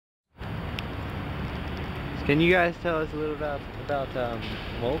Can you guys tell us a little about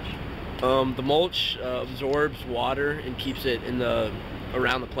mulch? The mulch absorbs water and keeps it in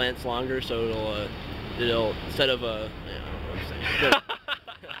around the plants longer, so it'll instead of I don't know what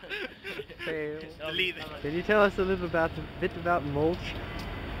I'm saying. Can you tell us a little bit about mulch?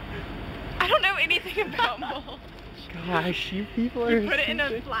 I don't know anything about mulch. Gosh, you people are. You put it in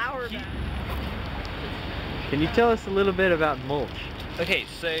a flower bag. Can you tell us a little bit about mulch? Okay,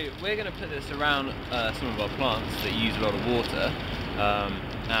 so we're going to put this around some of our plants that use a lot of water,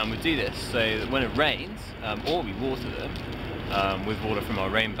 and we do this so that when it rains, or we water them with water from our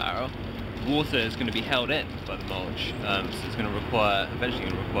rain barrel, water is going to be held in by the mulch, so it's going to eventually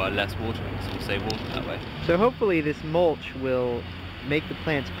require less watering, so we'll save water that way. So hopefully this mulch will make the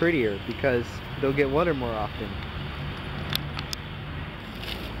plants prettier because they'll get water more often.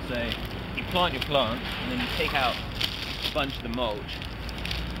 So you plant your plant, and then you take out a bunch of the mulch,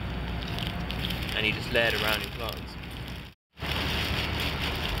 and you just lay it around your plants.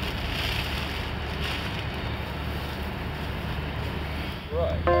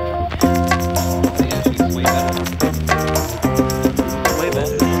 Right.